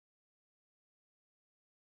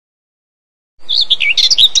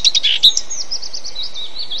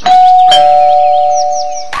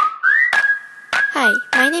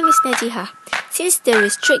Najihah. Since the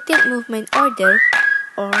Restricted Movement Order,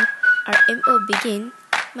 or RMO, began,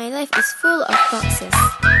 my life is full of boxes.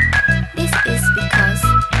 This is because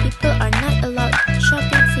people are not allowed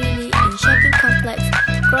shopping freely in shopping complex,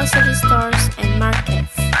 grocery stores, and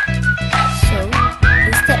markets. So,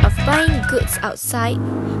 instead of buying goods outside,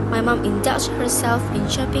 my mom indulged herself in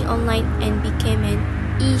shopping online and became an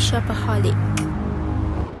e-shopaholic.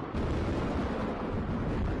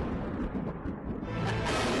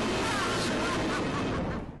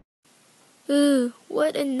 Ooh,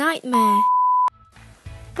 what a nightmare!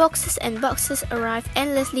 Boxes and boxes arrive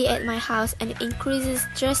endlessly at my house and it increases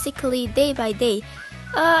drastically day by day.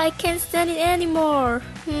 I can't stand it anymore.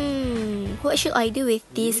 What should I do with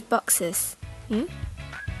these boxes?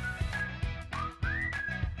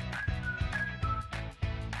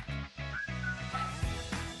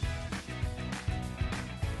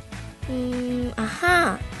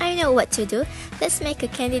 I know what to do. Let's make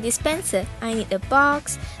a candy dispenser. I need a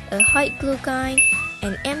box, a hot glue gun,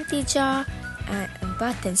 an empty jar, a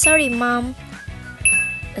button. Sorry, Mom.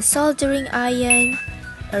 A soldering iron,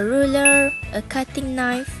 a ruler, a cutting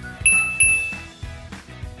knife.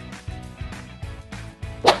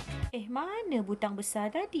 Mana butang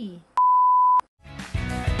besar tadi?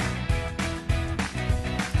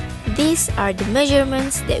 These are the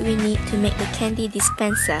measurements that we need to make the candy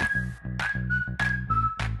dispenser.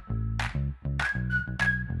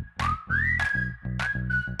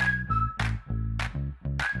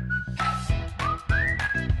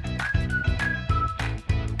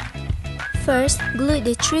 First, glue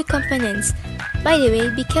the 3 components. By the way,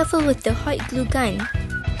 be careful with the hot glue gun.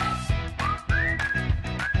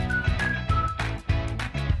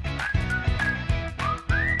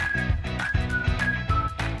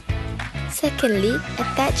 Secondly,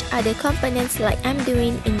 attach other components like I'm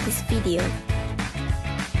doing in this video.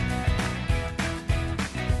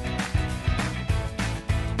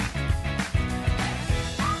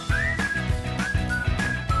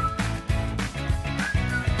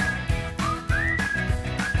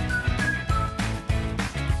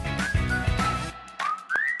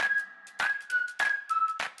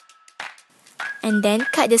 And then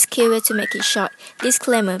cut the skewer to make it short.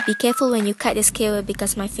 Disclaimer, be careful when you cut the skewer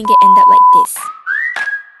because my finger end up like this.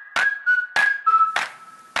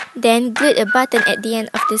 Then glue a button at the end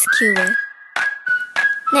of the skewer.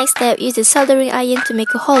 Next step, use the soldering iron to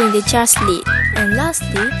make a hole in the jar's lid. And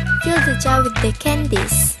lastly, fill the jar with the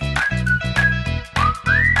candies.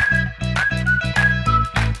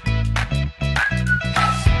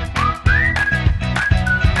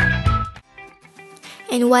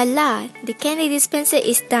 And voila! The candy dispenser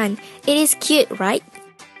is done. It is cute, right?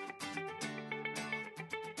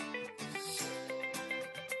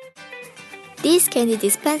 This candy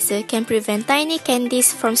dispenser can prevent tiny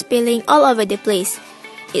candies from spilling all over the place.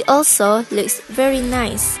 It also looks very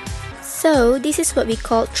nice. So, this is what we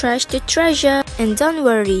call trash to treasure. And don't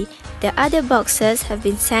worry, the other boxes have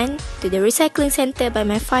been sent to the recycling center by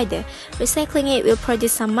my father. Recycling it will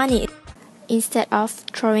produce some money instead of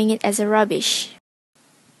throwing it as a rubbish.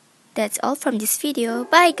 That's all from this video.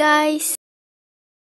 Bye guys!